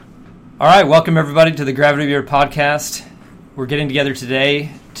All right, welcome everybody to the Gravity Beard podcast. We're getting together today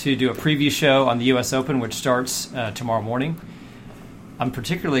to do a preview show on the U.S. Open, which starts tomorrow morning. I'm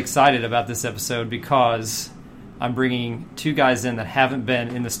particularly excited about this episode because I'm bringing two guys in that haven't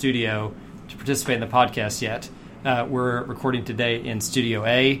been in the studio to participate in the podcast yet. We're recording today in Studio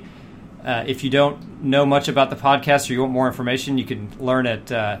A. If you don't know much about the podcast or you want more information, you can learn at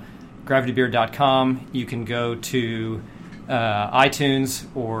gravitybeard.com. You can go to iTunes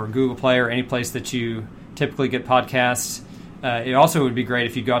or Google Play or any place that you typically get podcasts. It also would be great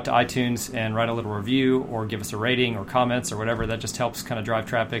if you go out to iTunes and write a little review or give us a rating or comments or whatever. That just helps kind of drive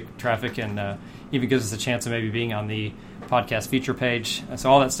traffic and even gives us a chance of maybe being on the podcast feature page. So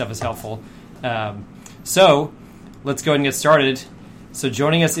all that stuff is helpful. So let's go ahead and get started. So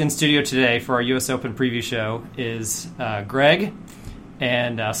joining us in studio today for our U.S. Open preview show is Greg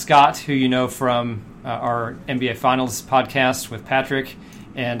and Scott, who you know from our NBA Finals podcast with Patrick,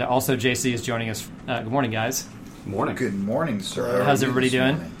 and also JC is joining us. Good morning, guys. Morning. Good morning, sir. How's everybody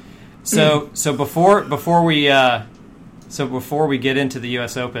doing? So before we get into the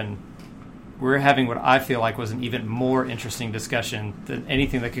U.S. Open, we're having what I feel like was an even more interesting discussion than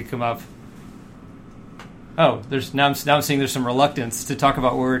anything that could come up. Oh, now I'm seeing there's some reluctance to talk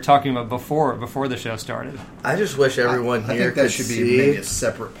about what we were talking about before the show started. I just wish everyone here think that should be maybe a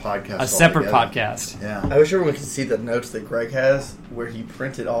separate podcast. A separate podcast. Yeah. I wish everyone could see the notes that Greg has, where he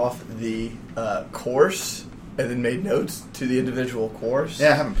printed off the course and then made notes to the individual course.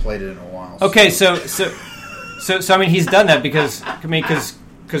 Yeah, I haven't played it in a while. Okay, so I mean, he's done that because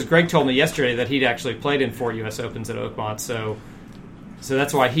Greg told me yesterday that he'd actually played in 4 U.S. Opens at Oakmont, so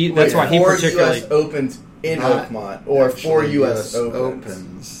that's why he particularly U.S. Opens in Oakmont or 4 U.S.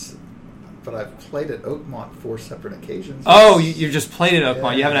 Opens. But I've played at Oakmont 4 separate occasions. Oh, you just played at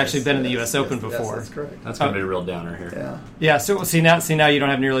Oakmont. You haven't actually been in the U.S. Open before. Yes, that's correct. That's going to be a real downer here. Yeah. Yeah. So see now you don't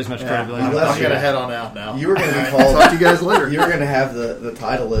have nearly as much credibility. I'm going to head on out now. You were going to be called. Talk to you guys later. You were going to have the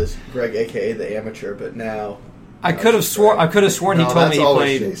title as Greg, aka the amateur, but now I could have sworn he told me he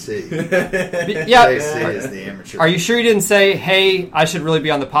played. JC. Yeah. JC is the amateur. Are you sure you didn't say, "Hey, I should really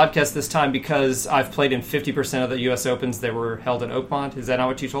be on the podcast this time because I've played in 50% of the U.S. Opens that were held in Oakmont"? Is that not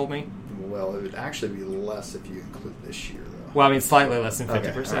what you told me? Well, it would actually be less if you include this year, though. Well, I mean, slightly less than 50%. Okay,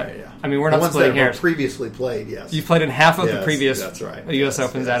 all right, yeah. I mean, we're not splitting hairs. Previously played, yes. You played in half of the Yes, previous that's right. U.S. Yes,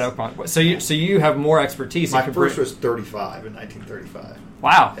 Opens yes. at Oakmont. So you have more expertise. My first was 35 in 1935.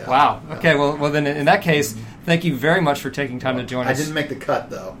 Wow, Yeah. wow. Yeah. Okay, well then in that case, thank you very much for taking time to join us. I didn't make the cut,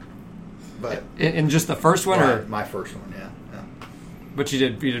 though. But In just the first one, or my first one, yeah. but you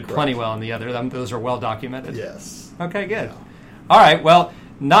did plenty well in the other. Those are well documented. Yes. Okay, good. Yeah. All right. Well,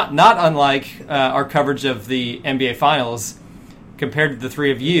 not unlike our coverage of the NBA Finals, compared to the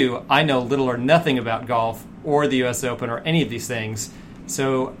three of you, I know little or nothing about golf or the U.S. Open or any of these things.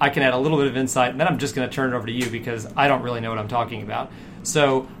 So I can add a little bit of insight, and then I'm just going to turn it over to you because I don't really know what I'm talking about.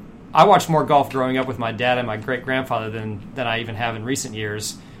 So I watched more golf growing up with my dad and my great-grandfather than I even have in recent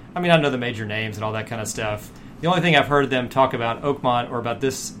years. I mean, I know the major names and all that kind of stuff. The only thing I've heard them talk about Oakmont or about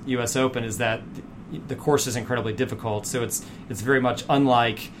this U.S. Open is that the course is incredibly difficult. So it's very much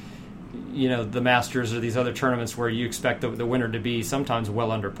unlike, the Masters or these other tournaments where you expect the winner to be sometimes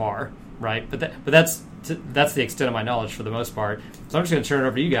well under par, right? But that's the extent of my knowledge for the most part. So I'm just going to turn it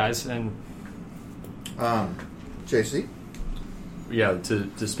over to you guys. And JC? Yeah,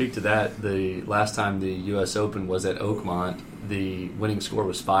 to speak to that, the last time the U.S. Open was at Oakmont, the winning score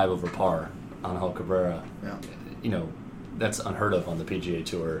was 5 over par on Angel Cabrera. Yeah. That's unheard of on the PGA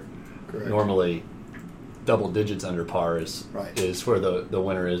Tour. Correct. Normally, double digits under par is where the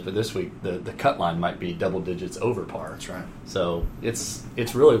winner is, but this week the cut line might be double digits over par. That's right. So it's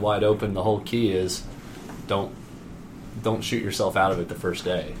really wide open. The whole key is don't shoot yourself out of it the first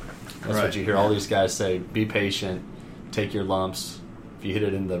day. That's what you hear all these guys say. Be patient, take your lumps. If you hit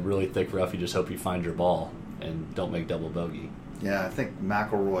it in the really thick rough, you just hope you find your ball and don't make double bogey. Yeah, I think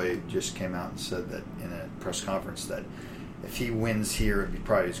McIlroy just came out and said that in a press conference that if he wins here, it'd be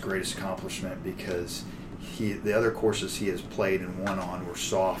probably his greatest accomplishment because the other courses he has played and won on were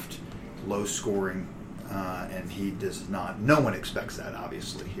soft, low scoring, and he does not. No one expects that,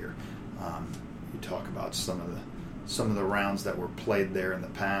 obviously. Here, you talk about some of the rounds that were played there in the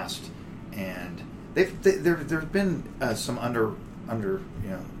past, and there've been some under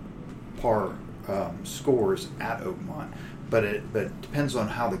par scores at Oakmont, but it depends on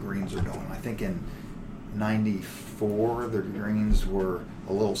how the greens are doing. I think in '94 the greens were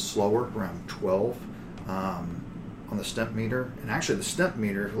a little slower, around 12 on the stump meter. And actually the stump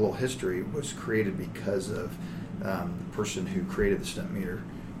meter, a little history, was created because of the person who created the stump meter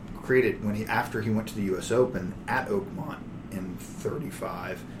after he went to the U.S. Open at Oakmont in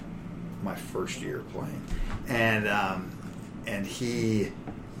 '35. my first year playing, and he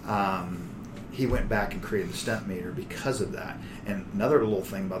went back and created the stump meter because of that. And another little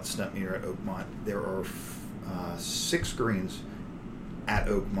thing about the stump meter at Oakmont, there are 6 greens at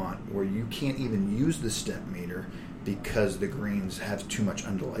Oakmont where you can't even use the stump meter because the greens have too much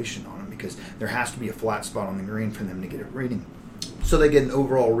undulation on them, because there has to be a flat spot on the green for them to get a reading. So they get an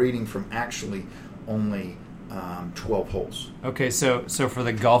overall reading from actually only 12 holes. Okay, so for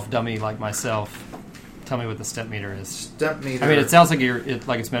the golf dummy like myself, tell me what the stump meter is. Stump meter. I mean, it sounds like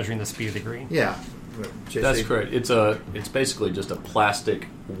it's measuring the speed of the green. Yeah. JC? That's correct. It's basically just a plastic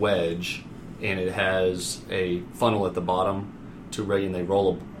wedge, and it has a funnel at the bottom to rate, and they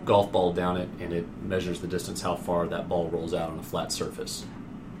roll a golf ball down it, and it measures the distance how far that ball rolls out on a flat surface.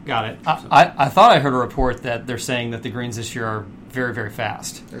 Got it. I thought I heard a report that they're saying that the greens this year are very, very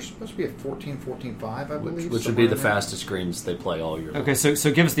fast. They're supposed to be at 14.5, I believe. Which would be the fastest greens they play all year long. Okay,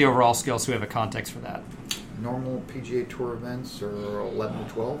 so give us the overall scale so we have a context for that. Normal PGA Tour events are 11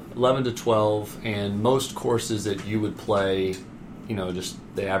 to 12? 11 to 12, and most courses that you would play, just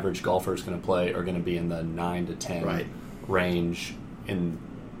the average golfer is going to play, are going to be in the 9 to 10 range. And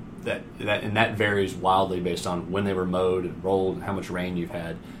that varies wildly based on when they were mowed and rolled, how much rain you've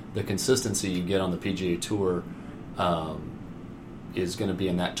had. The consistency you get on the PGA Tour is going to be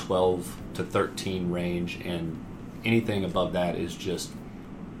in that 12 to 13 range, and anything above that is just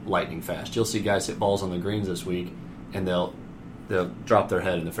lightning fast. You'll see guys hit balls on the greens this week, and they'll drop their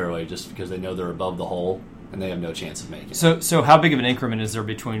head in the fairway just because they know they're above the hole and they have no chance of making it. So how big of an increment is there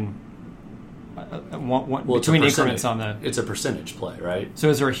between between increments on the? It's a percentage play, right? So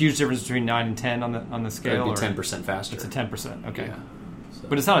is there a huge difference between 9 and 10 on the scale? It'd be 10% faster. It's a 10%. Okay, yeah. So.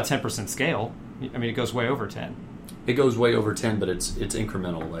 But it's not a 10% scale. I mean, it goes way over 10. It goes way over 10, but it's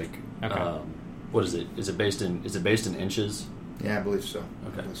incremental. Like, okay. What is it? Is it based in inches? Yeah, I believe so.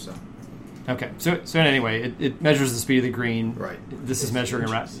 Okay. I believe so. Okay, so anyway, it measures the speed of the green. Right. This is measuring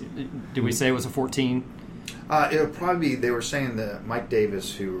around. Did we say it was a 14? It'll probably be. They were saying that Mike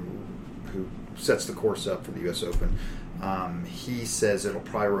Davis, who sets the course up for the U.S. Open, he says it'll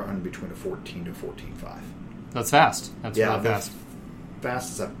probably run between a 14 to 14.5. That's fast. That's really fast. The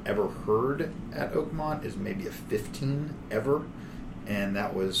fastest I've ever heard at Oakmont is maybe a 15 ever. And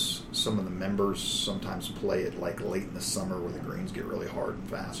that was some of the members sometimes play it like late in the summer where the greens get really hard and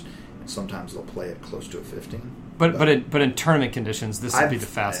fast. And sometimes they'll play it close to a 15. But in tournament conditions, this would be the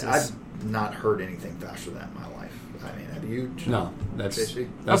fastest. I've not heard anything faster than that in my life. I mean, have you? No, that's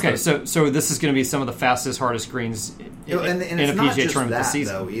okay. So this is going to be some of the fastest, hardest greens in a PGA tournament this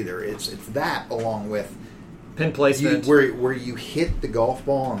season. Though either it's that along with pin placement where you hit the golf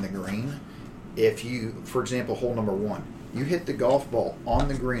ball on the green. If you, for example, hole number 1. You hit the golf ball on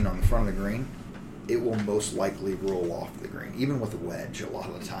the green, on the front of the green, it will most likely roll off the green, even with a wedge a lot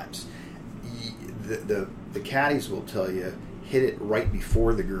of the times. The caddies will tell you, hit it right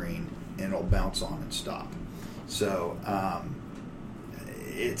before the green, and it'll bounce on and stop. So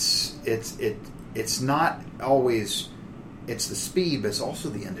it's not always, it's the speed, but it's also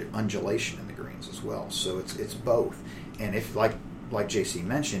the undulation in the greens as well. So it's both. And if, like JC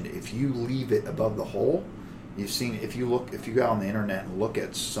mentioned, if you leave it above the hole, you've seen, if you go on the internet and look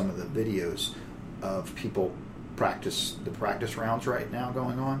at some of the videos of people the practice rounds right now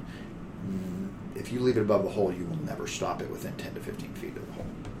going on, if you leave it above the hole, you will never stop it within 10 to 15 feet of the hole.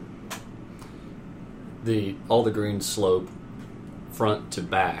 All the greens slope front to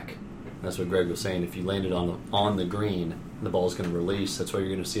back. That's what Greg was saying. If you land it on the green, the ball's going to release. That's why you're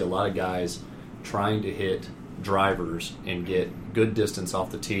going to see a lot of guys trying to hit drivers and get good distance off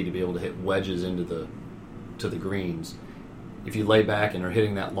the tee to be able to hit wedges into the greens. If you lay back and are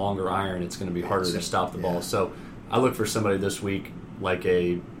hitting that longer iron, it's going to be harder to stop the ball. So I look for somebody this week like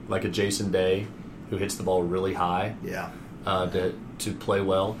a Jason Day who hits the ball really high, to play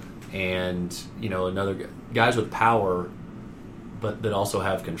well, and another guys with power, but that also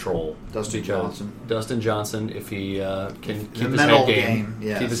have control. Dustin Johnson, if he can keep his head game,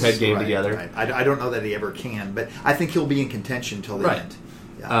 yes, keep his head game right, together. Right. I don't know that he ever can, but I think he'll be in contention until the end.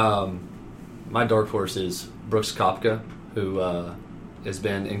 Yeah. My dark horse is Brooks Koepka, who has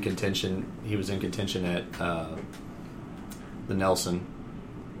been in contention. He was in contention at the Nelson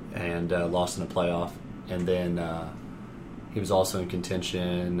and lost in a playoff. And then he was also in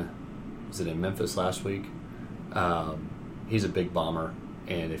contention, was it in Memphis last week? He's a big bomber,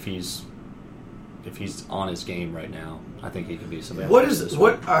 and if he's on his game right now, I think he could be somebody. All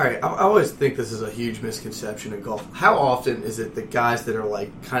right, I always think this is a huge misconception in golf. How often is it the guys that are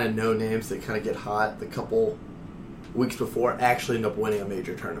like kind of no names that kind of get hot the couple weeks before actually end up winning a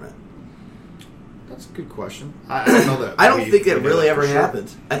major tournament? That's a good question. I don't know that. I don't think that we know really that ever for sure.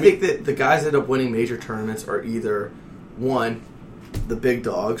 happens. I think that the guys that end up winning major tournaments are either, one, the big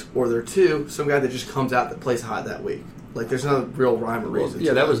dogs, or they're two, some guy that just comes out that plays hot that week. Like, there's no real rhyme or reason. Yeah,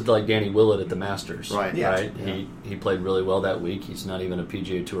 to that was like Danny Willett at the Masters. Right. Yeah. Right? Yeah. He played really well that week. He's not even a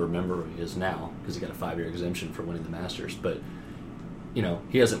PGA Tour member. He is now because he got a 5-year exemption for winning the Masters. But,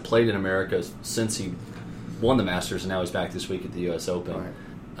 he hasn't played in America since he won the Masters, and now he's back this week at the U.S. Open.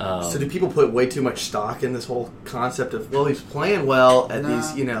 Right. So do people put way too much stock in this whole concept of, well, he's playing well at Nah.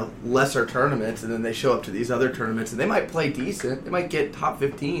 these, lesser tournaments, and then they show up to these other tournaments, and they might play decent. They might get top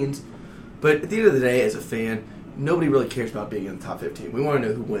 15s. But at the end of the day, as a fan, nobody really cares about being in the top 15. We want to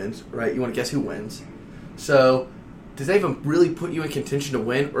know who wins, right? You want to guess who wins. So does that even really put you in contention to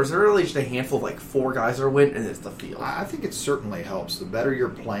win? Or is there really just a handful of 4 guys that are win, and it's the field? I think it certainly helps. The better you're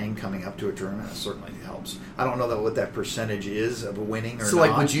playing coming up to a tournament, it certainly helps. I don't know what that percentage is of winning or So,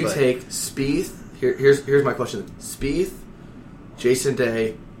 not. would you but take Spieth? Here's my question: Spieth, Jason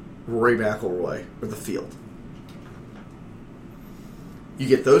Day, Rory McIlroy, or the field? You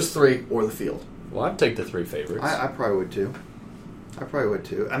get those 3 or the field. Well, I'd take the 3 favorites. I probably would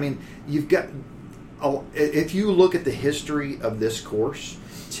too. I mean, you've got. If you look at the history of this course,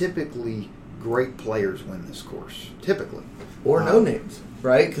 typically great players win this course. Typically, Or no names,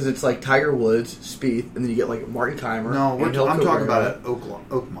 right? Because it's like Tiger Woods, Spieth, and then you get Martin Keimer. No, Angel I'm talking Cabrera. about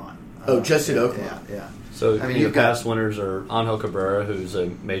Oakmont. Just at Oakmont. Yeah. So I mean, your you've got- past winners are Angel Cabrera, who's a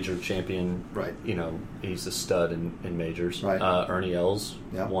major champion. Right. He's a stud in majors. Right. Ernie Els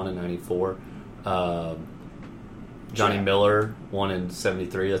Yeah. won in '94. Johnny Yeah. Miller won in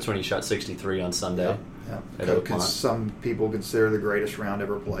 '73. That's when he shot 63 on Sunday. Yeah. At Because Oakmont. some people consider the greatest round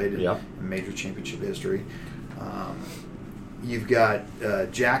ever played Yeah. in major championship history. You've got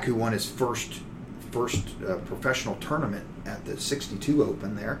Jack, who won his first professional tournament at the 62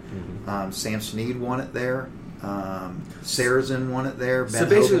 Open there. Mm-hmm. Sam Snead won it there. Sarazen won it there. So Ben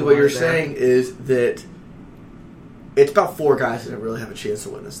basically, Hogan what won you're it there. saying is that it's about 4 guys that really have a chance to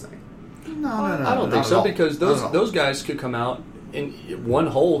win this thing. No, I don't not think at so all. because Not at all. those guys could come out and one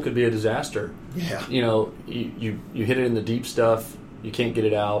hole could be a disaster. Yeah. You hit it in the deep stuff, you can't get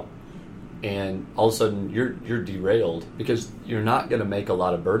it out, and all of a sudden you're derailed because you're not going to make a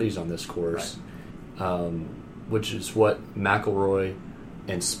lot of birdies on this course, which is what McIlroy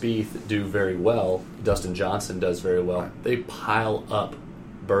and Spieth do very well. Dustin Johnson does very well. Right. They pile up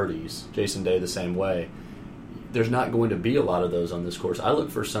birdies. Jason Day the same way. There's not going to be a lot of those on this course. I look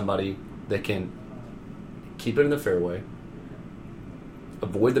for somebody that can keep it in the fairway,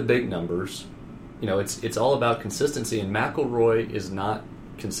 avoid the big numbers. It's all about consistency, and McIlroy is not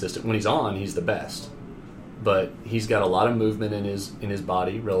consistent. When he's on, he's the best, but he's got a lot of movement in his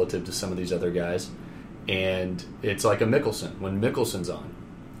body relative to some of these other guys, and it's like a Mickelson. When Mickelson's on,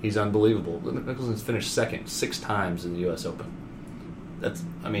 he's unbelievable. Mickelson's finished second 6 times in the U.S. Open.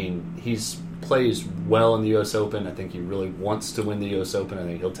 He's plays well in the U.S. Open. I think he really wants to win the U.S. Open. I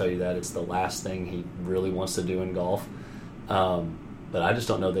think he'll tell you that it's the last thing he really wants to do in golf. But I just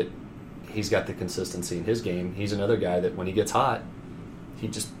don't know that he's got the consistency in his game. He's another guy that when he gets hot, he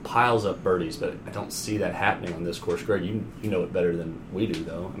just piles up birdies. But I don't see that happening on this course. Greg, you know it better than we do,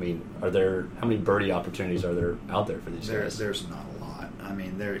 though. How many birdie opportunities are there out there for these guys? There's not a lot.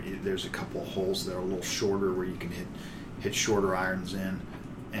 There's a couple of holes that are a little shorter where you can hit shorter irons in,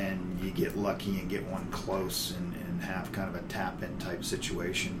 and you get lucky and get one close and have kind of a tap-in type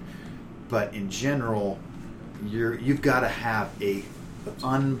situation. But in general, you've got to have a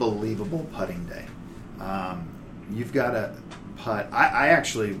unbelievable putting day. You've got to putt. I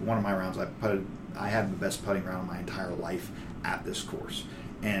actually, one of my rounds, I had the best putting round of my entire life at this course,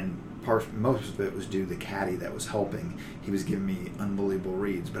 and most of it was due to the caddy that was helping. He was giving me unbelievable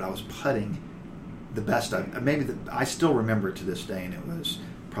reads, but I was putting the best. I still remember it to this day, and it was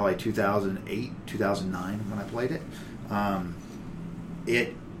probably 2008, 2009 when I played it.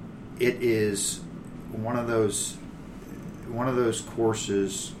 It is one of those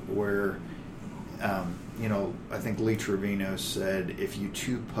courses where, I think Lee Trevino said, if you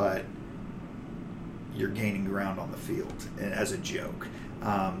 2-putt, you're gaining ground on the field, as a joke.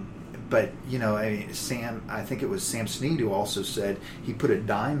 But Sam, I think it was Sam Snead who also said he put a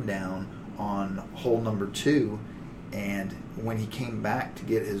dime down on hole number 2, and when he came back to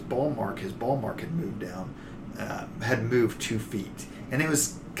get his ball mark had moved down, had moved 2 feet, and it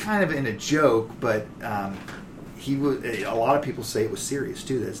was kind of in a joke, but he was. A lot of people say it was serious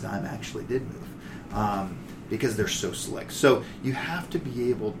too. That his dime actually did move. Because they're so slick. So you have to be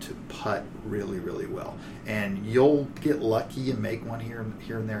able to putt really, really well. And you'll get lucky and make one here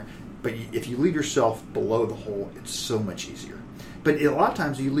and there. But if you leave yourself below the hole, it's so much easier. But a lot of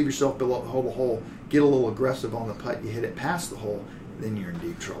times you leave yourself below the hole, get a little aggressive on the putt, you hit it past the hole, then you're in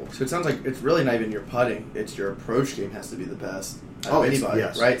deep trouble. So it sounds like it's really not even your putting; it's your approach game has to be the best of anybody,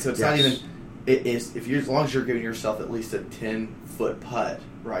 yes. right? So it's not Yes. even. It is if you as long as you're giving yourself at least a 10-foot putt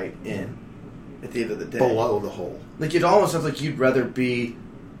right in at the end of the day Below the hole. Like it almost sounds like you'd rather be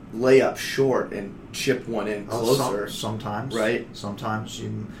layup short and chip one in closer. Sometimes, right? Sometimes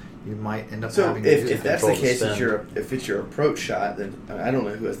you might end up So having to do if that. that's the Control the case, spin. if it's your approach shot, then I don't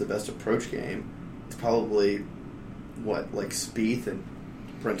know who has the best approach game. It's probably like Spieth and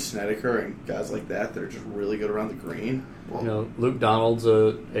Brent Snedeker and guys like that are just really good around the green. Luke Donald's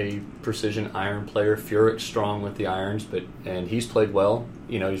a precision iron player. Furyk's strong with the irons, and he's played well.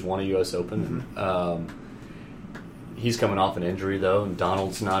 He's won a U.S. Open. Mm-hmm. He's coming off an injury though, and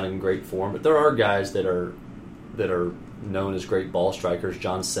Donald's not in great form. But there are guys that are known as great ball strikers.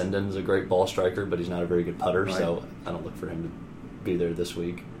 John Senden's a great ball striker, but he's not a very good putter, Right. so I don't look for him to be there this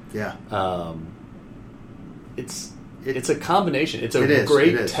week. Yeah. It's a combination. It's a It is, great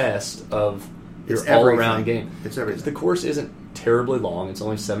it is. test of your It's all-around everything. game. It's everything. The course isn't terribly long. It's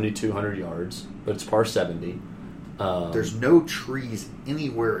only 7,200 yards, but it's par 70. There's no trees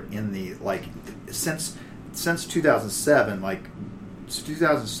anywhere in the since 2007.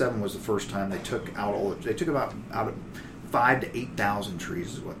 2007 was the first time they took out they took about out of 5,000 to 8,000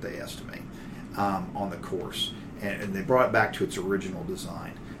 trees is what they estimate on the course, and they brought it back to its original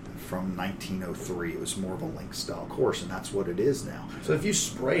design from 1903. It was more of a link style course, and that's what it is now. So if you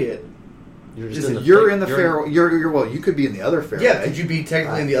spray it, You're You're in the fairway. You could be in the other fairway. yeah, could you be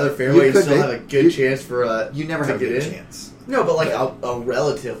technically in the other fairway and could still be. have a good chance for You never to have a get good in? chance. No, but a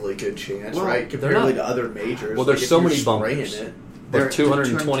relatively good chance, Well, right? they're Comparatively not- to other majors. Well, there's Like, if so you're many spraying bunkers. it. They're With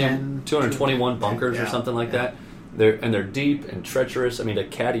 220, 210, 221 bunkers yeah, or something like yeah. that. They're deep and treacherous. I mean, a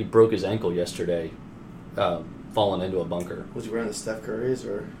caddy broke his ankle yesterday, falling into a bunker. Was he wearing the Steph Currys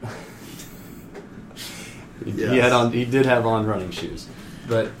or? Yes. He did have on running shoes,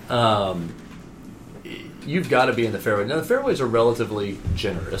 but you've got to be in the fairway. Now the fairways are relatively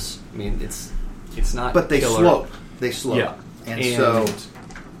generous. I mean, it's not, But they killer. slope. They slope. Yeah, And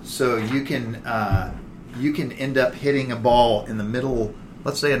so you can end up hitting a ball in the middle.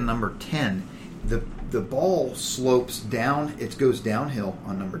 Let's say at number 10, the ball slopes down. It goes downhill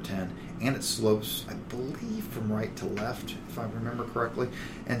on number 10, and it slopes, I believe, from right to left, if I remember correctly.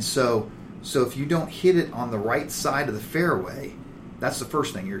 And so if you don't hit it on the right side of the fairway, that's the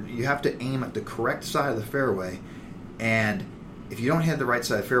first thing. You have to aim at the correct side of the fairway, and if you don't hit the right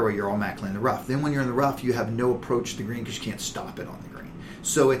side of the fairway, you're automatically in the rough. Then when you're in the rough, you have no approach to the green because you can't stop it on the green.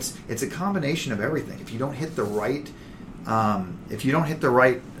 So it's a combination of everything. If you don't hit the right,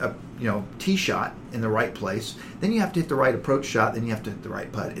 tee shot in the right place, then you have to hit the right approach shot. Then you have to hit the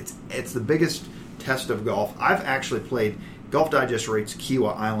right putt. It's the biggest test of golf. I've actually played. Golf Digest rates Kiowa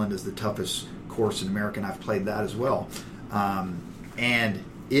Island as the toughest course in America, and I've played that as well. And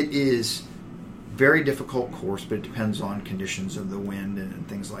it is very difficult course, but it depends on conditions of the wind and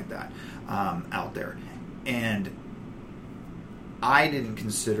things like that out there. And I didn't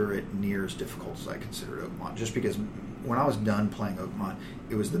consider it near as difficult as I considered Oakmont, just because when I was done playing Oakmont,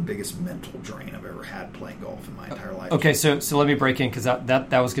 it was the biggest mental drain I've ever had playing golf in my entire life. Okay, so let me break in because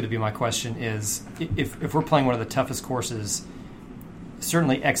that was going to be my question. Is if we're playing one of the toughest courses,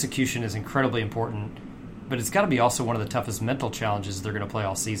 certainly execution is incredibly important, but it's got to be also one of the toughest mental challenges they're going to play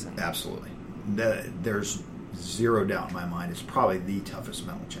all season. Absolutely. There's zero doubt in my mind. It's probably the toughest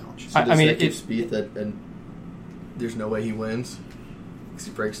mental challenge. So I does mean, that give it- Spieth that, and there's no way he wins because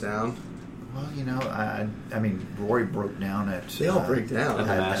he breaks down. Well, I mean, Rory broke down at... They all break down. At At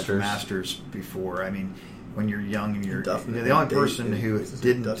the the Masters. Masters before. I mean, when you're young and you're... Duffin the only and person Dave- who this is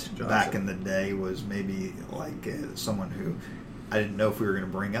didn't Dustin Johnson. back in the day was maybe someone who... I didn't know if we were going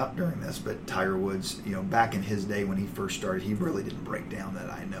to bring up during this, but Tiger Woods, back in his day when he first started, he really didn't break down that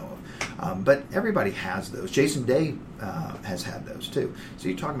I know of. But everybody has those. Jason Day has had those too. So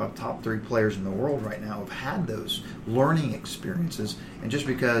you're talking about the top 3 players in the world right now have had those learning experiences. And just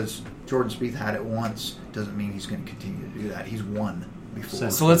because Jordan Spieth had it once doesn't mean he's going to continue to do that. He's won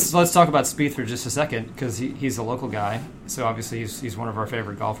before. So let's talk about Spieth for just a second because he's a local guy. So obviously he's one of our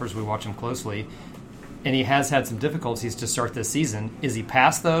favorite golfers. We watch him closely. And he has had some difficulties to start this season. Is he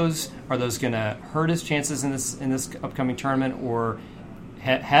past those? Are those going to hurt his chances in this upcoming tournament, or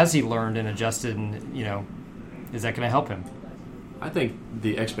has he learned and adjusted? And is that going to help him? I think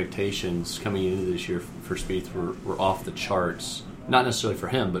the expectations coming into this year for Spieth were off the charts. Not necessarily for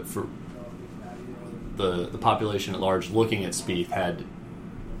him, but for the population at large. Looking at Spieth had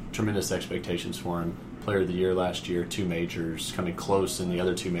tremendous expectations for him. Player of the Year last year, 2 majors, coming close in the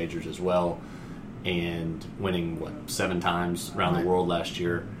other 2 majors as well, and winning, 7 times around the world last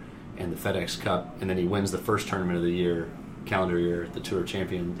year, and the FedEx Cup, and then he wins the first tournament of the year, calendar year, the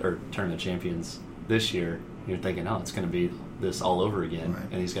Tournament Champions this year. You're thinking, oh, it's going to be this all over again. Right.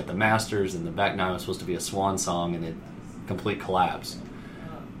 And he's got the Masters, and the back nine was supposed to be a swan song, and it complete collapse.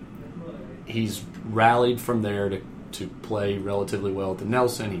 He's rallied from there to play relatively well at the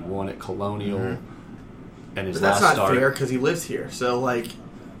Nelson. He won at Colonial, and his But that's last not start. fair because he lives here. So, like,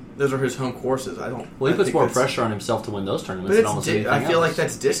 those are his home courses. Well, he puts more pressure on himself to win those tournaments But than almost anything I feel else. like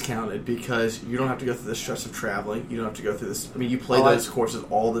that's discounted because you don't have to go through the stress of traveling. You don't have to go through this. I mean, you play those courses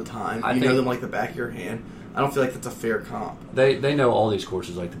all the time. You know them like the back of your hand. I don't feel like that's a fair comp. They know all these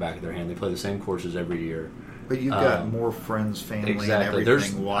courses like the back of their hand. They play the same courses every year. But you've got more friends, family, Exactly. and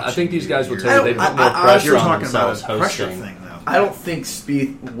everything watching. I think these guys will you. tell you they put more I pressure You're on talking about themselves a pressure hosting. thing, though. I don't think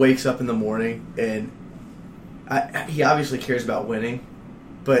Spieth wakes up in the morning and he obviously cares about winning,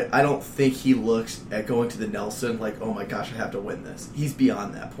 but I don't think he looks at going to the Nelson like, oh my gosh, I have to win this. He's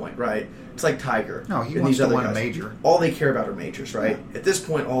beyond that point, right? It's like Tiger. No, he and wants these to other win a guys. major. All they care about are majors, right? At this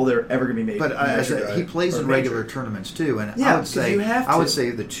point, all they're ever going to be majors. But I said, he plays in regular tournaments too, and Yeah, I would say you have I would to. say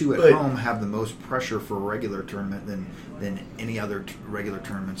the two at But- home have the most pressure for a regular tournament than any other regular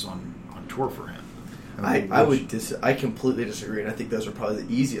tournaments on tour for him. I completely disagree, and I think those are probably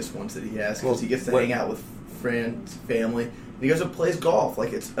the easiest ones that he has because he gets to hang out with friends, family, and he goes and plays golf.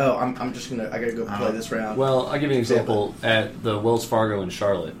 Like it's I gotta go play this round. Well, I'll give you an example. At the Wells Fargo in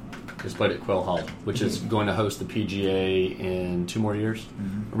Charlotte, is played at Quail Hollow, which is going to host the PGA in 2 more years,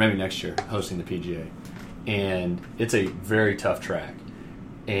 or maybe next year, hosting the PGA. And it's a very tough track.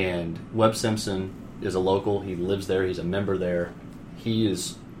 And Webb Simpson is a local. He lives there. He's a member there. He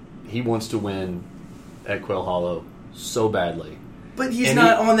wants to win at Quail Hollow so badly. But he's and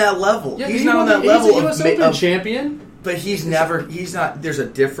not on that level. Yeah, he's not on that level He's a US Open of champion. But he's not. There's a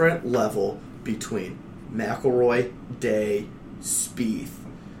different level between McIlroy, Day, Spieth,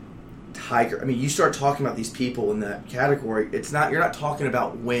 Tiger. I mean, you start talking about these people in that category. You're not talking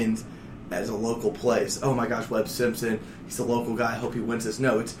about wins as a local place. Oh my gosh, Webb Simpson, he's a local guy. I hope he wins this.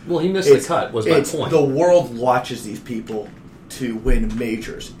 No, He missed the cut. Was my point. The world watches these people to win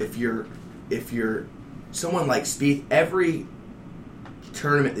majors. If you're someone like Spieth, every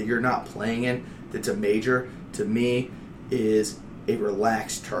tournament that you're not playing in that's a major, to me, is a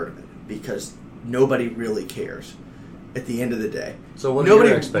relaxed tournament because nobody really cares at the end of the day. So what are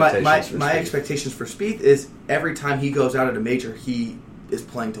your expectations my for my Spieth? expectations for Spieth is every time he goes out at a major, he is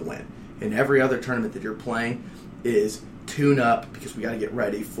playing to win. And every other tournament that you're playing is tune up because we got to get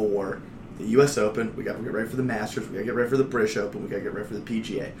ready for the U.S. Open, we got to get ready for the Masters, we got to get ready for the British Open, we got to get ready for the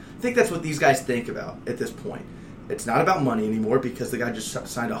PGA. I think that's what these guys think about at this point. It's not about money anymore because the guy just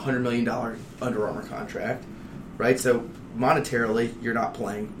signed a $100 million Under Armour contract, right? So monetarily, you're not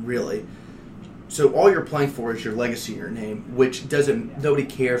playing really. So all you're playing for is your legacy, your name, which nobody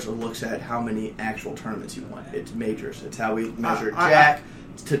cares or looks at how many actual tournaments you won. It's majors. It's how we measure Jack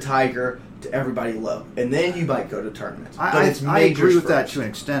to Tiger to everybody low, and then you might go to tournaments. But it's I agree majors with that first. to an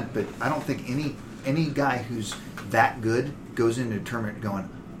extent, but I don't think any guy who's that good goes into a tournament going,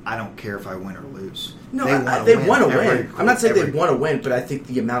 I don't care if I win or lose. No, they they want to win. I'm not saying they every- want to win, but I think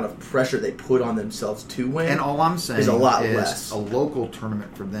the amount of pressure they put on themselves to win And all I'm saying is a lot is less. a local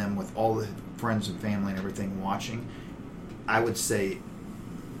tournament for them with all the friends and family and everything watching, I would say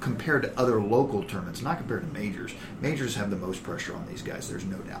compared to other local tournaments, not compared to majors. Majors have the most pressure on these guys, there's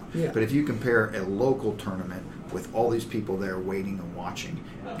no doubt. Yeah. But if you compare a local tournament with all these people there waiting and watching,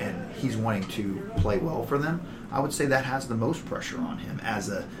 and he's wanting to play well for them, I would say that has the most pressure on him as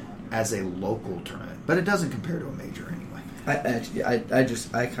a local tournament. But it doesn't compare to a major anyway.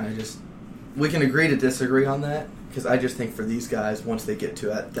 I kind of just we can agree to disagree on that because I just think for these guys once they get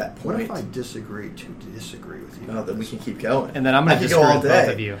to at that What point, if I disagree with you? then we can keep going. And then I'm going to I could go disagree all with day.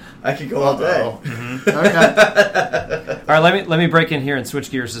 both of you. I could go all day. Okay. All right, let me break in here and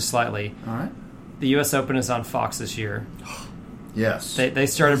switch gears just slightly. All right. The U.S. Open is on Fox this year. Yes. They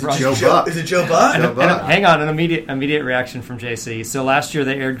started Joe broadcasting. Buck. Is it Joe Buck? Joe And Buck. hang on, an immediate reaction from JC. So last year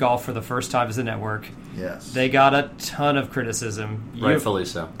they aired golf for the first time as a network. Yes. They got a ton of criticism. Rightfully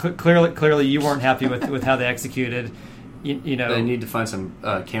so. Clearly, you weren't happy with how they executed. You know, They need to find some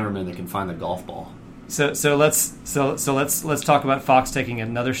cameramen that can find the golf ball. So let's talk about Fox taking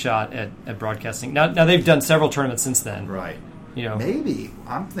another shot at broadcasting. Now they've done several tournaments since then. Right. You know, Maybe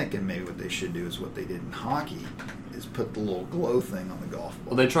I'm thinking what they should do is what they did in hockey is put the little glow thing on the golf ball.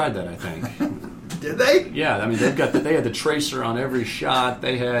 Well, they tried that, I think. Did they? Yeah, I mean they had the tracer on every shot.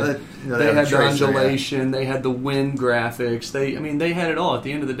 They had they had the tracer, undulation. Yeah. They had the wind graphics. They had it all. At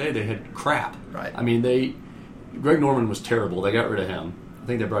the end of the day, they had crap. Right. I mean Greg Norman was terrible. They got rid of him. I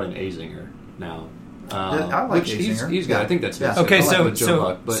think they brought in Azinger now. I like Azinger. He's good. Yeah. I think that's Yeah. Okay, Buck,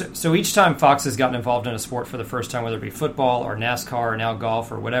 so each time Fox has gotten involved in a sport for the first time, whether it be football or NASCAR or now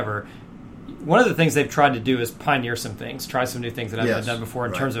golf or whatever, one of the things they've tried to do is pioneer some things, try some new things that haven't been done before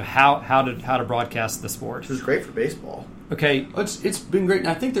in terms of how to broadcast the sport. Which was great for baseball. Okay, it's been great, and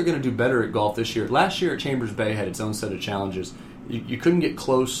I think they're going to do better at golf this year. Last year at Chambers Bay had its own set of challenges. You couldn't get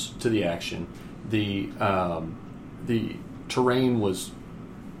close to the action. The terrain was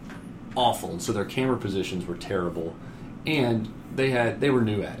awful, and so their camera positions were terrible, and they were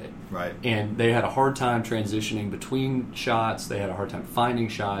new at it. Right. And they had a hard time transitioning between shots. They had a hard time finding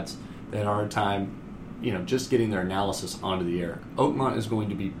shots. They had a hard time, just getting their analysis onto the air. Oakmont is going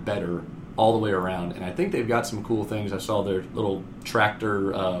to be better all the way around, and I think they've got some cool things. I saw their little tractor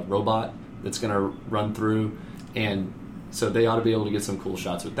robot that's going to run through, and so they ought to be able to get some cool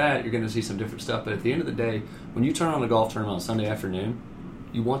shots with that. You're going to see some different stuff, but at the end of the day, when you turn on a golf tournament on Sunday afternoon,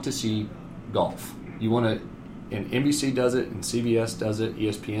 you want to see golf. You want to, and NBC does it, and CBS does it,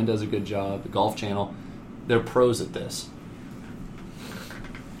 ESPN does a good job, the Golf Channel. They're pros at this.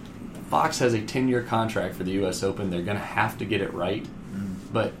 Fox has a 10-year contract for the U.S. Open. They're going to have to get it right,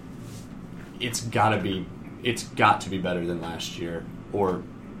 but it's got to be better than last year. Or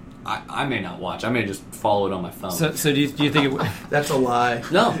I may not watch. I may just follow it on my phone. so do you think it would... That's a lie.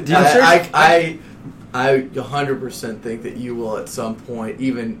 No, I 100% think that you will at some point,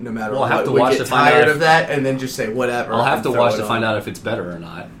 even no matter Well, I'll have what, to would watch get to find out tired if- of that and then just say whatever. I'll have and to throw watch it to on. find out if it's better or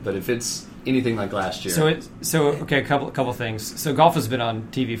not. But if it's anything like last year, Okay, a couple things. So golf has been on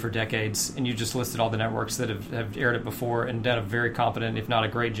TV for decades, and you just listed all the networks that have aired it before and done a very competent, if not a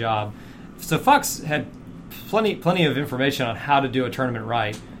great job. So Fox had plenty of information on how to do a tournament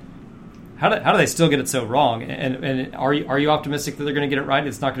right. How do they still get it so wrong? And are you optimistic that they're going to get it right?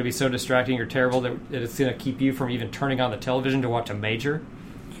 It's not going to be so distracting or terrible that it's going to keep you from even turning on the television to watch a major?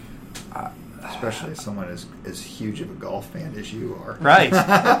 Especially someone as huge of a golf fan as you are.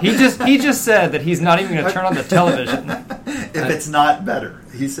 Right. He just said that he's not even going to turn on the television. If it's not better.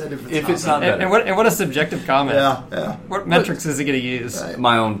 He said if it's not better. And what a subjective comment. Yeah. What metrics is he going to use? Right.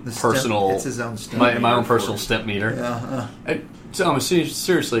 my own The personal, stimp- it's his own stimp my meter own for personal it. step meter. Yeah. So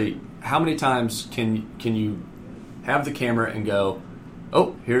seriously, how many times can you have the camera and go,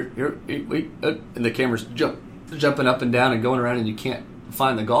 oh, here, wait, and the camera's jumping up and down and going around, and you can't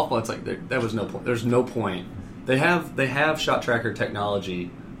find the golf ball? It's like that was no point. There's no point. They have shot tracker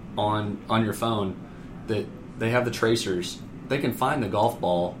technology on your phone that they have the tracers. They can find the golf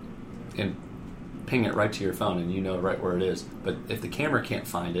ball and ping it right to your phone, and you know right where it is. But if the camera can't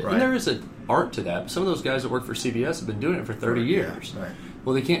find it, Right. and there is an art to that. Some of those guys that work for CBS have been doing it for 30 years. Yeah, right.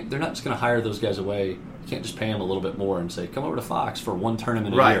 Well, they can't. They're not just going to hire those guys away. You can't just pay them a little bit more and say, "Come over to Fox for one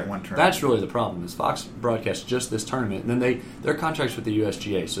tournament a Right, year." one tournament. That's really the problem. Is Fox broadcasts just this tournament, and then their contracts with the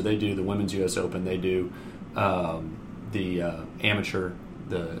USGA. So they do the Women's U.S. Open. They do the amateur,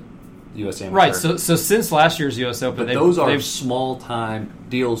 the U.S. Amateur. Right. So since last year's U.S. Open, But those are small time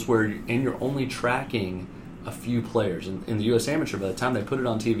deals where you're only tracking a few players. In the U.S. Amateur, by the time they put it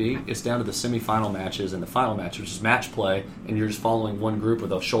on TV, it's down to the semifinal matches and the final match, which is match play, and you're just following one group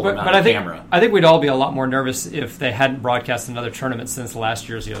with a shoulder-mounted camera. I think we'd all be a lot more nervous if they hadn't broadcast another tournament since last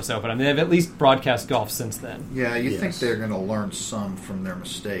year's U.S. Open. I mean, they've at least broadcast golf since then. Yeah, you Yes. think they're going to learn some from their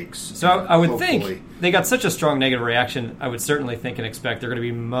mistakes. So I would Hopefully. think they got such a strong negative reaction. I would certainly think and expect they're going to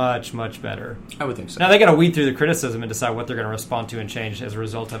be much, much better. I would think so. Now they got to weed through the criticism and decide what they're going to respond to and change as a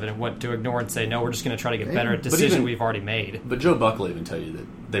result of it, and what to ignore and say no. We're just going to try to get better at But decision even- we've already made. But Joe Buck will even tell you that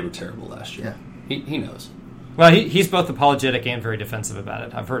they were terrible last year. Yeah. He knows. Well, he's both apologetic and very defensive about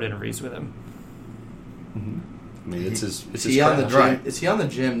it. I've heard interviews with him. I mean, it's his Is he on the craft. Right. Is he on the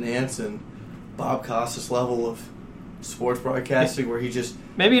Jim Nance and Bob Costas level of sports broadcasting, where he just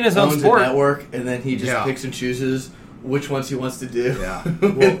Maybe in his own owns sport. a network and then he just Yeah. picks and chooses which ones he wants to do, Yeah.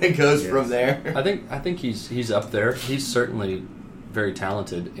 and it goes Yes. from there. I think he's up there. He's certainly very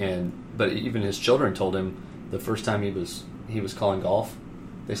talented, but even his children told him the first time he was calling golf,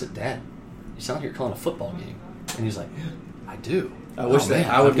 they said, "Dad, you sound like you're calling a football game," and he's like, "I do." I wish man,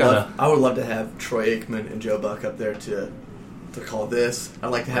 I would I've gotta- love. I would love to have Troy Aikman and Joe Buck up there to call this. I'd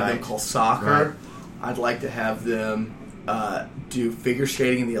like to have them Right. call soccer. Right. I'd like to have them do figure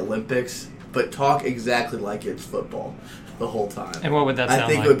skating in the Olympics, but talk exactly like it's football the whole time. And what would that sound I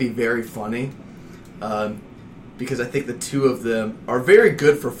think like? it would be very funny, because I think the two of them are very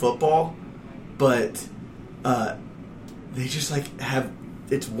good for football, but they just like have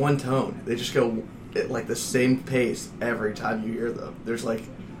it's one tone. They just go at like the same pace every time you hear them. There's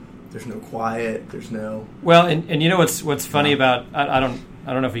no quiet. There's no. Well, and you know what's funny about I don't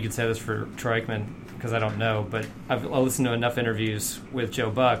know if you could say this for Troy Aikman because I don't know, but I've listened to enough interviews with Joe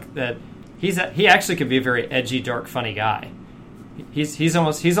Buck that he actually could be a very edgy, dark, funny guy. He's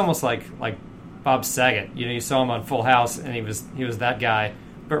almost like Bob Saget. You know, you saw him on Full House, and he was that guy.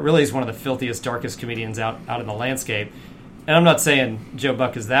 But really, he's one of the filthiest, darkest comedians out in the landscape. And I'm not saying Joe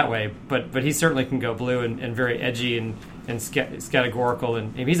Buck is that way, but he certainly can go blue and very edgy and categorical,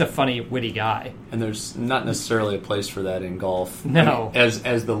 and he's a funny, witty guy. And there's not necessarily a place for that in golf. No, I mean,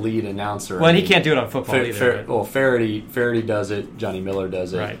 as the lead announcer. Well, he can't do it on football either. Well, Faraday does it. Johnny Miller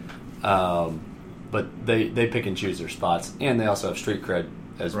does it. Right. But they pick and choose their spots, and they also have street cred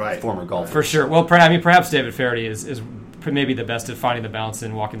as former golfers. For sure. Well, perhaps David Faraday is maybe the best at finding the balance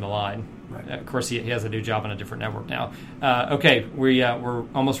and walking the line. Right. Of course, he has a new job on a different network now. Okay, we're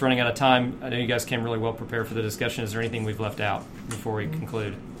almost running out of time. I know you guys came really well prepared for the discussion. Is there anything we've left out before we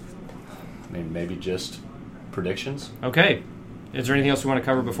conclude? I mean, maybe just predictions. Okay. Is there anything else we want to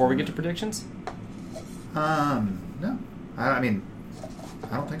cover before we get to predictions? No. I mean,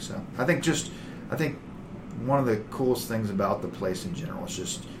 I don't think so. I think one of the coolest things about the place in general is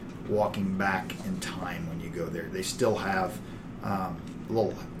just walking back in time when you go there. They still have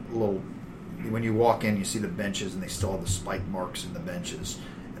little. When you walk in, you see the benches, and they still have the spike marks in the benches,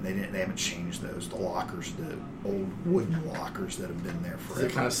 and they haven't changed those. The lockers, the old wooden lockers that have been there forever.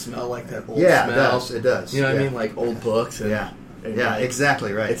 Does it kind of smell like that old smell? smell? It does. You know what I mean? Like old books. And, and like,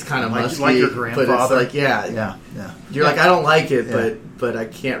 exactly right. It's kind of musky, like your grandfather. But it's like, You're like, I don't like it, but I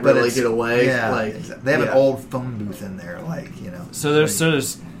can't really get away. Yeah, like they have an old phone booth in there, So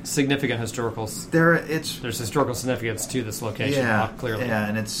there's significant historicals. There's historical significance to this location. Clearly. Yeah,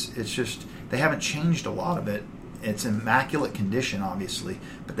 and it's just they haven't changed a lot of it. It's immaculate condition, obviously,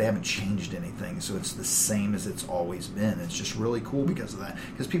 but they haven't changed anything, so it's the same as it's always been. It's just really cool because of that.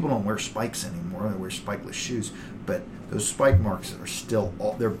 Because people don't wear spikes anymore; they wear spikeless shoes. But those spike marks are still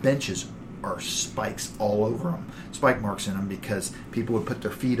their benches are spikes all over them, spike marks in them, because people would put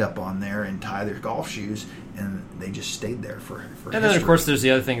their feet up on there and tie their golf shoes, and they just stayed there for And then, of course, there's the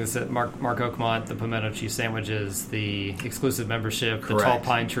other thing is that Mark Oakmont, the pimento cheese sandwiches, the exclusive membership, the tall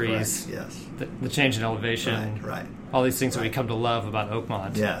pine trees, yes, the change in elevation, right. All these things that we come to love about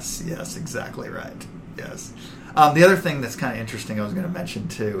Oakmont. Yes, exactly right. Yes. The other thing that's kind of interesting I was going to mention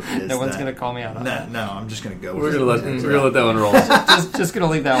too is no one's going to call me out on that. No, I'm just going to go. We're going to let that one roll. just going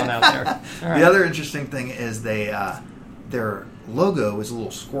to leave that one out there. All right. The other interesting thing is their logo is a little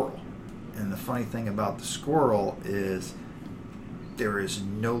squirrel, and the funny thing about the squirrel is there is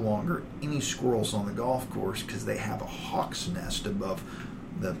no longer any squirrels on the golf course because they have a hawk's nest above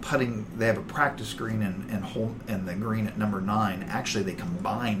the putting. They have a practice green and the green at number 9. Actually, they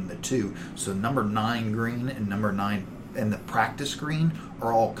combine the two. So number 9 green and number 9 and the practice green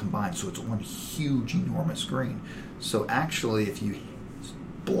are all combined. So it's one huge, enormous green. So actually, if you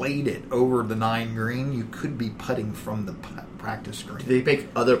blade it over the 9 green, you could be putting from the practice green. Do they make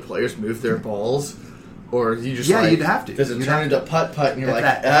other players move their balls? Or you just you'd have to. Does it turn into putt, and you're like,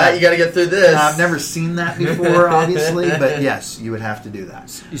 you got to get through this? I've never seen that before, obviously, but yes, you would have to do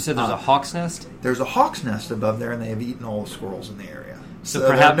that. You said there's a hawk's nest? There's a hawk's nest above there, and they have eaten all the squirrels in the area. So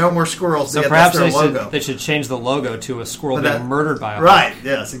perhaps no more squirrels. So perhaps they should change the logo to a squirrel being murdered by a hawk. Right,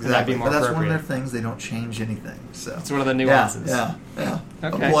 yes, exactly. That'd be more that's appropriate. one of their things. They don't change anything. So it's one of the nuances. Yeah.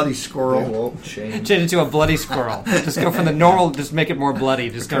 Okay. A bloody squirrel. They won't change. Change it to a bloody squirrel. Just go from the normal, just make it more bloody.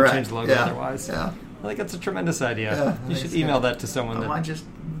 Just don't change the logo otherwise. Yeah. I think that's a tremendous idea. You should email that to someone. I might just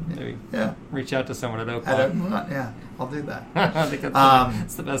reach out to someone at Oakmont. I'll do that. I think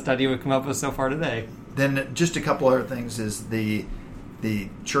that's the best idea we've come up with so far today. Then just a couple other things is the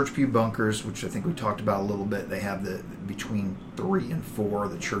church pew bunkers, which I think we talked about a little bit. They have the between 3 and 4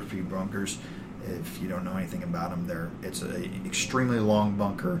 the church pew bunkers. If you don't know anything about them, it's an extremely long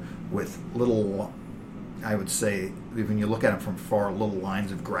bunker with little, I would say, when you look at them from far, little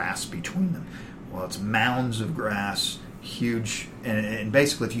lines of grass between them. Well, it's mounds of grass, huge, and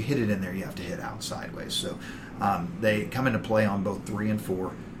basically if you hit it in there, you have to hit out sideways. So they come into play on both 3 and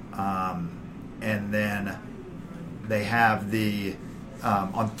 4. And then they have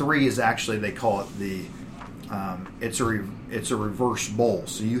on 3 is actually, they call it it's a reverse bowl.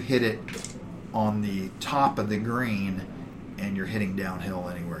 So you hit it on the top of the green, and you're hitting downhill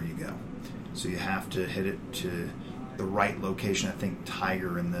anywhere you go. So you have to hit it to the right location. I think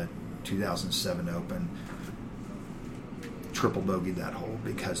Tiger in the 2007 Open triple bogeyed that hole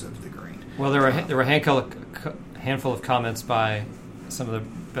because of the green. Well, there were a handful of comments by some of the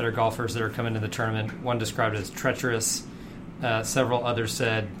better golfers that are coming to the tournament. One described it as treacherous. Several others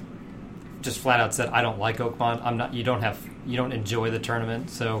said, just flat out said, I don't like Oakmont. I'm not. You don't enjoy the tournament.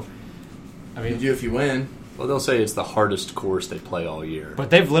 So, I You mean, do if you win. Well, they'll say it's the hardest course they play all year. but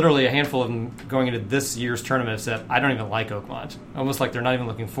they've literally, a handful of them going into this year's tournament have said, I don't even like Oakmont. Almost like they're not even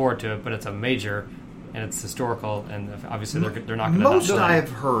looking forward to it, but it's a major and it's historical, and obviously they're not going to. Most I've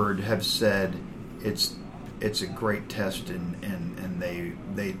heard have said it's a great test, and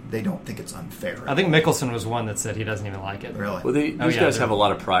they don't think it's unfair. I think Mickelson was one that said he doesn't even like it. Really. Well, these yeah, guys they're- have a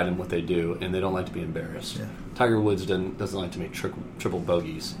lot of pride in what they do, and they don't like to be embarrassed. Yeah. Tiger Woods doesn't like to make triple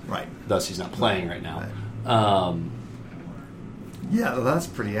bogeys. Right. Thus, he's not playing right now. Yeah, well, that's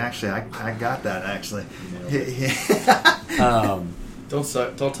pretty. Actually, I got that actually.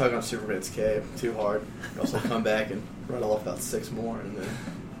 Don't tug on Superman's cape too hard. You also come back and run off about 6 more, and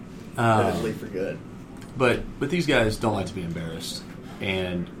then it'll leave for good. But these guys don't like to be embarrassed,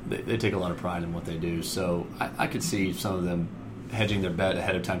 and they take a lot of pride in what they do. So I could see some of them hedging their bet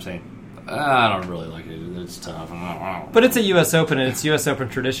ahead of time, saying, I don't really like it. It's tough. But it's a U.S. Open, and it's U.S. Open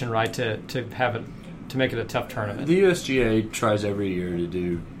tradition, right, to have it, to make it a tough tournament. The USGA tries every year to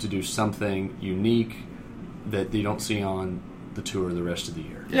do something unique that you don't see on the tour the rest of the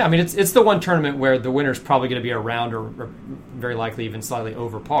year. Yeah, I mean, it's the one tournament where the winner's probably going to be around or very likely even slightly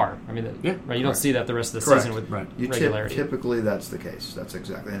over par. I mean, Yeah, right, you don't see that the rest of the Correct. season with Right. regularity. Typically, that's the case. That's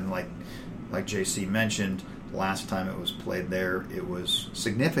exactly, and like JC mentioned, last time it was played there, it was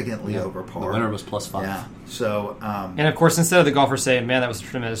significantly over par. The winner was +5. Yeah. So, And of course, instead of the golfers saying, "Man, that was a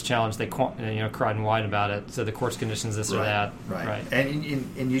tremendous challenge," they cried and whined about it. So the course conditions, this or that, right. And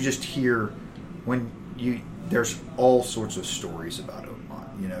you just hear there's all sorts of stories about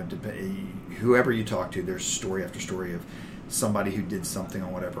Oakmont. Whoever you talk to, there's story after story of somebody who did something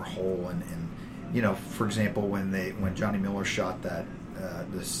on whatever hole, and for example, when Johnny Miller shot that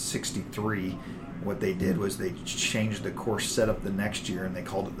the 63. What they did was they changed the course setup the next year, and they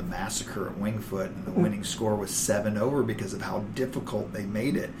called it the Massacre at Wingfoot, and the winning score was 7 over because of how difficult they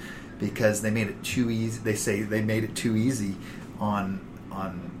made it, because they made it too easy. They say they made it too easy on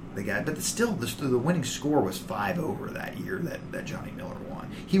the guy, but still, the winning score was 5 over that year that Johnny Miller won.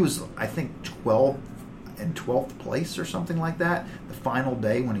 He was, I think, 12th place or something like that the final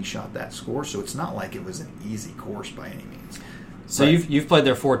day when he shot that score. So it's not like it was an easy course by any means. So you've played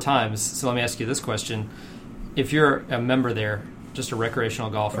there 4 times. So let me ask you this question: if you're a member there, just a recreational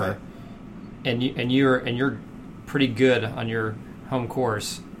golfer, and you're pretty good on your home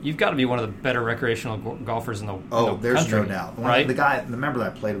course, you've got to be one of the better recreational golfers in the There's country, no doubt. right? The member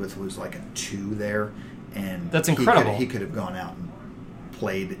that I played with was like a 2 there, and that's incredible. He could have gone out and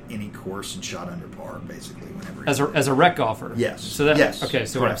played any course and shot under par basically whenever. As a rec golfer, yes. So that, yes. Okay.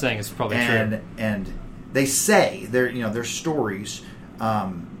 So Correct. what I'm saying is probably true. And they say there's stories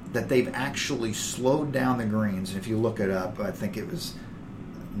that they've actually slowed down the greens. And if you look it up, I think it was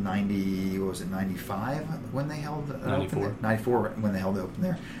 95 when they held the 94. Open. 94 when they held the Open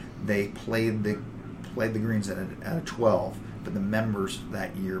there. They played the greens at a 12, but the members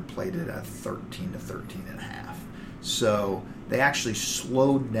that year played it at 13 to 13 and a half. So they actually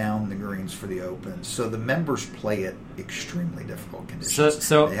slowed down the greens for the Open. So the members play it extremely difficult conditions.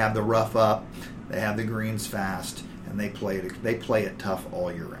 So they have the rough up, they have the greens fast, and they play it tough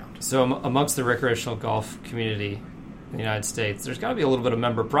all year round. So amongst the recreational golf community in the United States, there's got to be a little bit of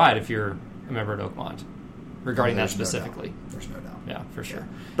member pride if you're a member at Oakmont, regarding that specifically. There's no doubt. Yeah, for sure. Yeah.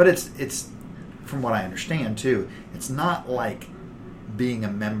 But it's from what I understand too, it's not like being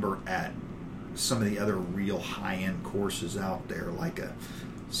a member at some of the other real high-end courses out there, like a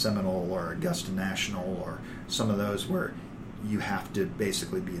Seminole or Augusta National or some of those where you have to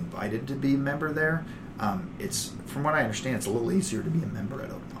basically be invited to be a member there. It's, from what I understand, it's a little easier to be a member at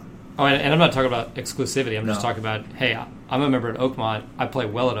Oakmont. Oh, and I'm not talking about exclusivity. I'm just No. talking about, hey, I'm a member at Oakmont. I play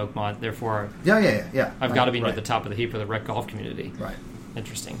well at Oakmont. Therefore, Yeah. I've got to be near Right. the top of the heap of the rec golf community. Right.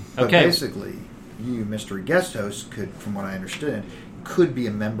 Interesting. But Okay. basically, you, Mystery Guest Host, could, from what I understood, could be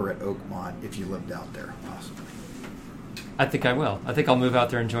a member at Oakmont if you lived out there, possibly. I think I will. I think I'll move out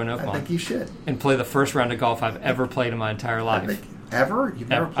there and join I Oakmont think you should. and play the first round of golf I've ever played in my entire I life. think, ever? You've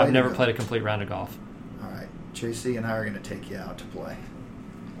never played? I've never played a complete round of golf. All right. JC and I are going to take you out to play.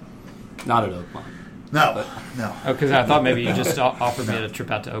 Not at Oakmont. No. Oh, because I thought maybe you just offered me a trip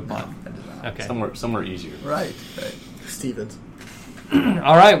out to Oakmont. I did not. Okay. Somewhere easier. Right. Stevens.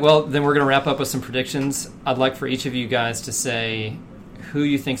 All right. Well, then we're going to wrap up with some predictions. I'd like for each of you guys to say who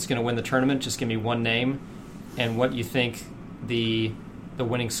you think is going to win the tournament. Just give me one name and what you think the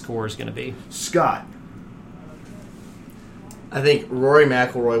winning score is going to be. Scott. I think Rory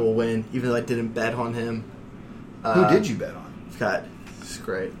McIlroy will win, even though I didn't bet on him. Who did you bet on? Scott. It's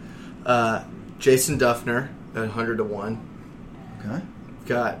great. Jason Duffner at 100 to 1. Okay. I've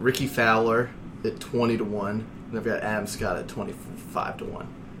got Ricky Fowler at 20-1, and I've got Adam Scott at 25-1.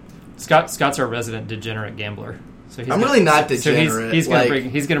 Scott's our resident degenerate gambler. So I'm really not degenerate. So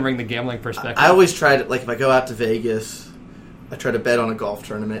he's gonna bring the gambling perspective. I always try to, like, if I go out to Vegas, I try to bet on a golf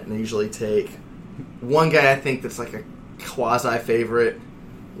tournament, and I usually take one guy I think that's like a quasi favorite,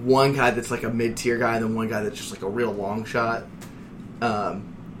 one guy that's like a mid tier guy, and then one guy that's just like a real long shot. You And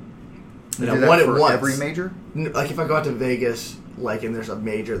do I won that it for once. every major? Like if I go out to Vegas, like, and there's a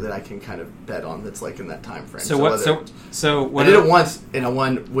major that I can kind of bet on that's like in that time frame. So what? I did it once, and I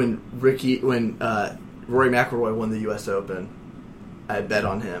won when Rory McIlroy won the U.S. Open. I had bet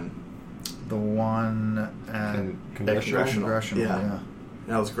on him. The one at Congressional. Yeah.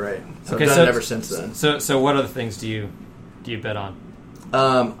 That was great. So Okay, I've done so- it ever since then. So what other things do you bet on?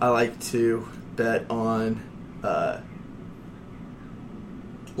 I like to bet on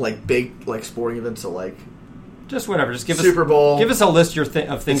like big like sporting events, so like Just whatever. Just give Super us Bowl, Give us a list of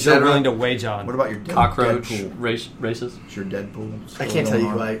things you're etc. willing to wage on. What about your Cockroach Deadpool? races? Is your Deadpool? I still can't tell you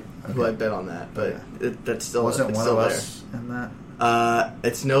going who on? I bet on that, but that's still Wasn't it's one still of there. us in that?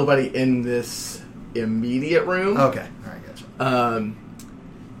 It's nobody in this immediate room. Okay. All right, gotcha.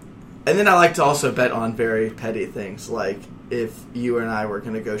 And then I like to also bet on very petty things, like if you and I were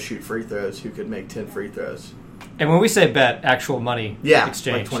going to go shoot free throws, who could make 10 free throws? And when we say bet, actual money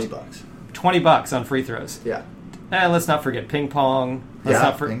exchange. like $20. $20 on free throws. Yeah. Let's not forget ping pong.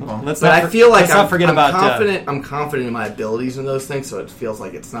 Ping pong. Let's But not I feel like let's not forget I'm about confident. I'm confident in my abilities in those things, so it feels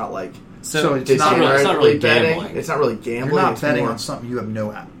like it's not like So it's degenerately not really betting. gambling. It's not really gambling. You're not it's betting more- on something you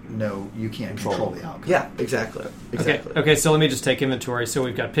have you can't control the outcome. Yeah, exactly. Okay, so let me just take inventory. So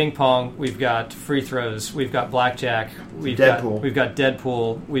we've got ping pong, we've got free throws, we've got blackjack, we've got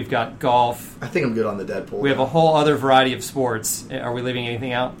Deadpool, we've got golf. I think I'm good on the Deadpool. We have a whole other variety of sports. Are we leaving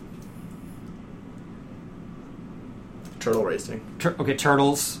anything out? turtle racing. Okay,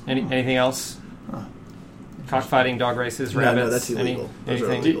 turtles. Anything else? Huh. Cockfighting, dog races, No, rabbits. no, that's illegal. Those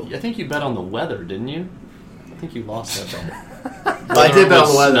are anything? illegal. I think you bet on the weather, didn't you? I think you lost that bet. I did bet on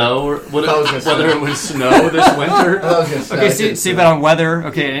the weather. Snow or, whether it was snow this winter. I was gonna say, Okay, so you bet on weather.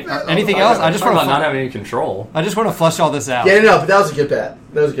 Okay, anything else? I just want about not to. having any control. I just want to flush all this out. Yeah, no, but that was a good bet.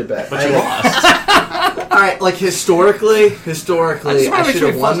 That was a good bet. But you lost. All right, like historically, I just I wanna make should sure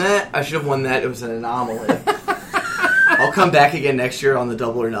have we won flush- that. I should have won that. It was an anomaly. I'll come back again next year on the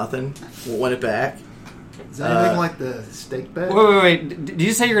double or nothing. We'll win it back. Is that anything like the steak bet? Wait. Did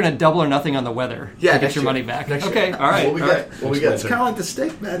you say you're going to double or nothing on the weather? Yeah, to get next your year. money back. Next Okay, year. all right. What we all got? right. What we got? It's kind of like the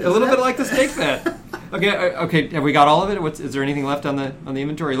steak bet. A little bit like the steak bet. Okay. Have we got all of it? Is there anything left on the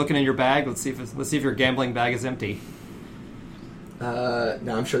inventory? Looking in your bag. Let's see if your gambling bag is empty. No,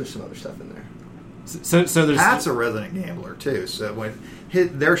 I'm sure there's some other stuff in there. So there's Pat's a resident gambler too. So when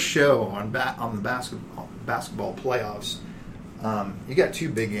their show on the basketball playoffs, you got two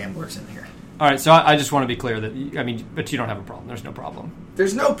big gamblers in here. all right. So I just want to be clear that but you don't have a problem. There's no problem.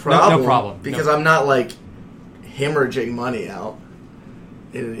 There's no problem. No problem. Because No. I'm not like hemorrhaging money out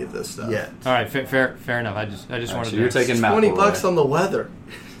in any of this stuff. Yeah. All right. Fair enough. I just wanted So to. you're taking $20 on the weather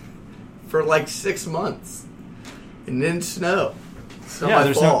for like 6 months, and then snow. It's not Yeah,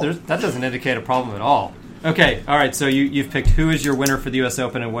 my fault. that doesn't indicate a problem at all. Okay, all right. So you've picked who is your winner for the U.S.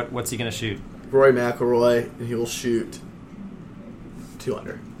 Open, and what's he going to shoot? Rory McIlroy, and he will shoot 2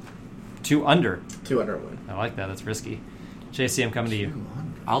 under. 2 under. 2 under win. I like that. That's risky. JC, I'm coming to you.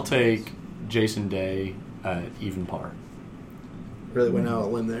 I'll take Jason Day at even par. Really went out on a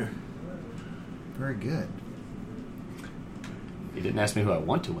limb there. Very good. You didn't ask me who I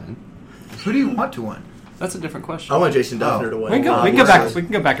want to win. Who do you want to win? That's a different question. I want Jason Duffner to win. We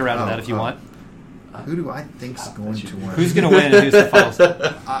can go back around to that if you want. Who do I think's going to win? Who's going to win and who's the finals?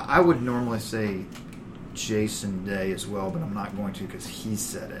 I would normally say Jason Day as well, but I'm not going to because he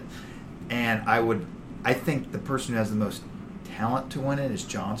said it. And I think the person who has the most talent to win it is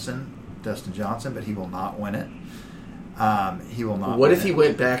Dustin Johnson, but he will not win it. He will not. What if he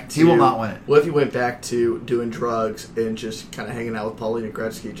went back to? He will not win it. What if he went back to doing drugs and just kind of hanging out with Paulina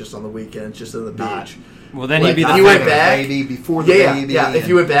Gretzky just on the weekends, just on the Not. beach? Well, then Like, he'd be the he went favorite. back. Baby before the Yeah, baby. yeah. If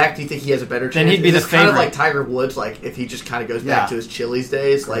you went back, do you think he has a better chance? Then he'd be the It's kind of favorite. like Tiger Woods. Like if he just kind of goes back Yeah. to his Chili's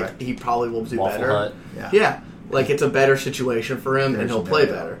days, like Correct. he probably will do Waffle better. Hut. Yeah, like it's a better situation for him, and There's he'll no play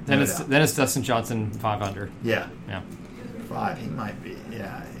doubt. better. Then No it's doubt. then it's Dustin Johnson 5 under. Yeah, Yeah. 5. He might be.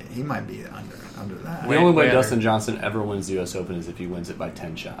 Yeah, he might be under that. The only way way Dustin under. Johnson ever wins the U.S. Open is if he wins it by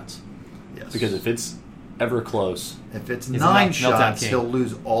 10 shots. Yes. Because if it's ever close, if it's He's a 9 meltdown shots, king. he'll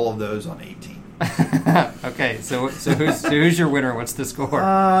lose all of those on 18. Okay, so who's your winner? What's the score?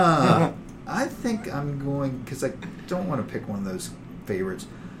 I think I'm going because I don't want to pick one of those favorites.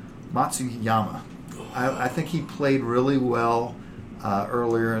 Matsuyama. I think he played really well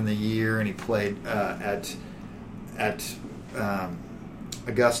earlier in the year, and he played at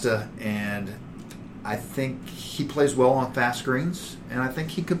Augusta, and I think he plays well on fast greens, and I think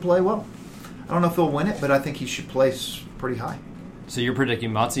he could play well. I don't know if he'll win it, but I think he should place pretty high. So you're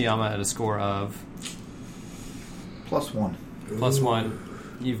predicting Matsuyama at a score of +1. +1.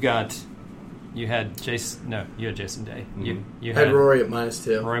 You had Jason Day. Mhm. You I had Rory at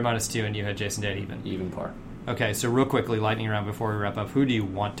 -2. Rory -2, and you had Jason Day at even. Even par. Okay, so real quickly, lightning round before we wrap up. Who do you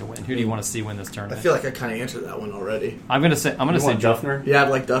want to win? Who do you want to see win this I tournament? feel like I kind of answered that one already. I'm gonna say You want Duffner? Yeah, I'd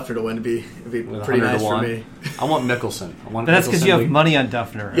like Duffner to win. It'd be With pretty nice 100 for to me. 1. I want Mickelson. But that's because you have money on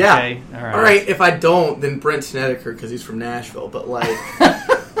Duffner. Yeah. Okay? All right. If I don't, then Brent Snedeker because he's from Nashville. But like,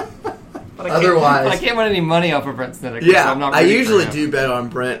 But otherwise, I can't win any money off of Brent Snedeker. yeah, so I'm not I rooting for usually him. do bet on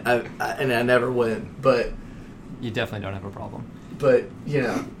Brent, and I never win. But You definitely don't have a problem. you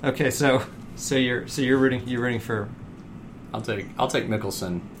know, Okay, so you're rooting for. I'll take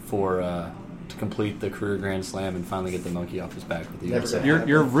Mickelson for to complete the career Grand Slam and finally get the monkey off his back with the Never USA. gonna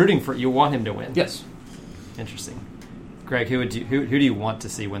You're rooting for. You want him to win. Yes. Interesting. Greg, who do you want to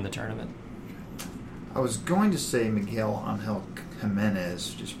see win the tournament? I was going to say Miguel Angel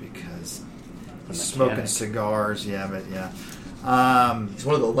Jimenez just because he's smoking cigars. Yeah, but yeah. he's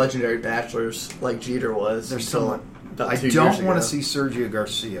one of the legendary bachelors like Jeter was. There's until someone. about I 2 years don't want ago. to see Sergio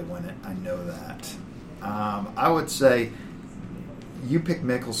Garcia win it. I know that. I would say you pick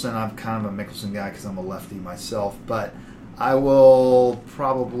Mickelson. I'm kind of a Mickelson guy because I'm a lefty myself. But I will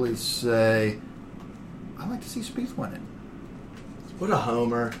probably say I'd like to see Spieth win it. What a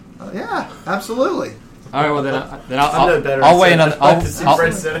homer! Yeah, absolutely. All right, well then I'm no better. I'll weigh in on I'd like to see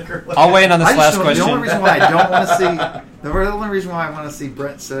Brent Snedeker win. I'll weigh in on this I just last don't- question. The only reason why I don't want to see the only reason why I want to see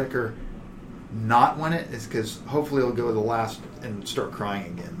Brent Snedeker not win it is because hopefully he'll go to the last and start crying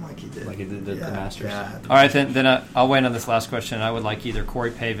again like he did. Like he did at the Masters. Yeah. All right, then I'll weigh in on this last question. I would like either Corey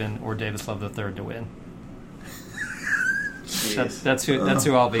Pavin or Davis Love III to win. That's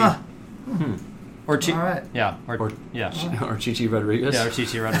who I'll be. Huh. Or Chi, All right. yeah, Or Chichi or Rodriguez.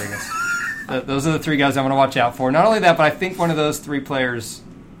 Chichi Rodriguez. Those are the three guys I'm going to watch out for. Not only that, but I think one of those three players,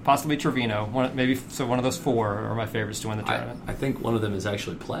 possibly Trevino, one of those four are my favorites to win the tournament. I think one of them is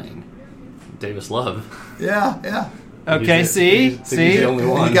actually playing. Davis Love. Yeah. Okay, He's see, the only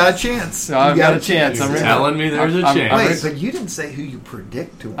one. You got a chance. So I've got a chance. You're I'm ready. telling me there's a I'm- chance. Wait, but you didn't say who you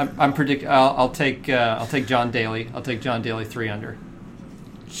predict to win. I'm predict. I'll take John Daly. I'll take John Daly 3 under.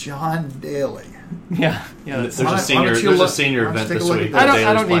 John Daly. Yeah. That's There's Why a don't senior. you There's a look- senior why don't event you take a this look week. at that that?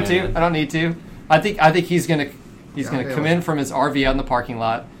 I don't Daly's need playing to. in. I don't need to. I think he's gonna John come Daly. in from his RV out in the parking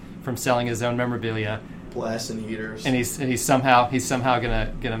lot from selling his own memorabilia, blasting heaters. and he's somehow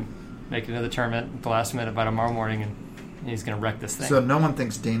gonna make it into the tournament at the last minute by tomorrow morning, and he's gonna wreck this thing. So no one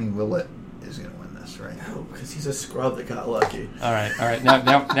thinks Danny Willett is going to win this, right? No, because he's a scrub that got lucky. All right.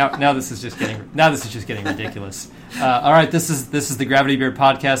 Now this is just getting ridiculous. All right, this is the Gravity Beard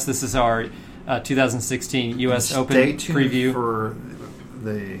podcast. This is our 2016 U.S. Open Stay tuned preview. for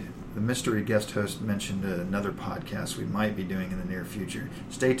the mystery guest host mentioned another podcast we might be doing in the near future.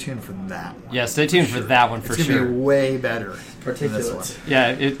 Stay tuned for that one. Yeah, stay tuned for that one for it's sure. gonna be way better. Than this one. Particulates. Yeah,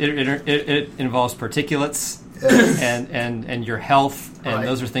 it involves particulates Yes. and your health, and Right.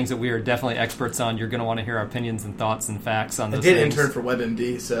 those are things that we are definitely experts on. You're going to want to hear our opinions and thoughts and facts on I those did things. intern for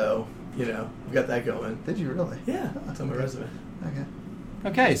WebMD, so we got that going. Did you really? Yeah, that's on my resume. Okay.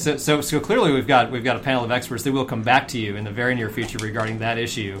 Okay, so clearly we've got a panel of experts that will come back to you in the very near future regarding that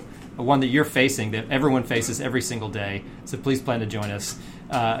issue, one that you're facing, that everyone faces every single day. So please plan to join us.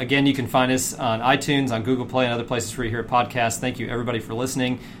 Again, you can find us on iTunes, on Google Play, and other places where you hear podcasts. Thank you, everybody, for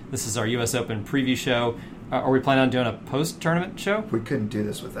listening. This is our U.S. Open preview show. Are we planning on doing a post-tournament show? We couldn't do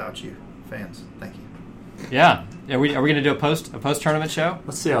this without you, fans. Thank you. Yeah. Are we going to do a post-tournament show?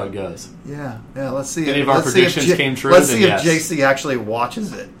 Let's see how it goes. Yeah. Let's see. If any if, of our let's see if predictions came true, Let's then see yes. if JC actually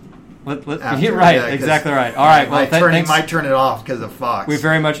watches it. After, You're right. yeah, 'cause Exactly right. All right. Well, he thanks. might turn it off because of Fox. We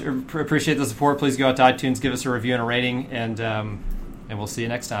very much appreciate the support. Please go out to iTunes, give us a review and a rating, and we'll see you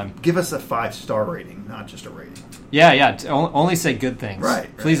next time. Give us a 5-star rating, not just a rating. Yeah. Only say good things.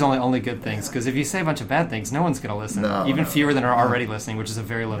 Right. Please only good things, because if you say a bunch of bad things, no one's going to listen. No, Even no. fewer than are already listening, which is a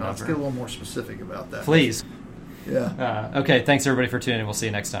very low Let's get a number. little more specific about that. Please. Yeah. Okay. Thanks everybody for tuning in. We'll see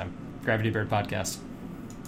you next time. Gravity Bird Podcast.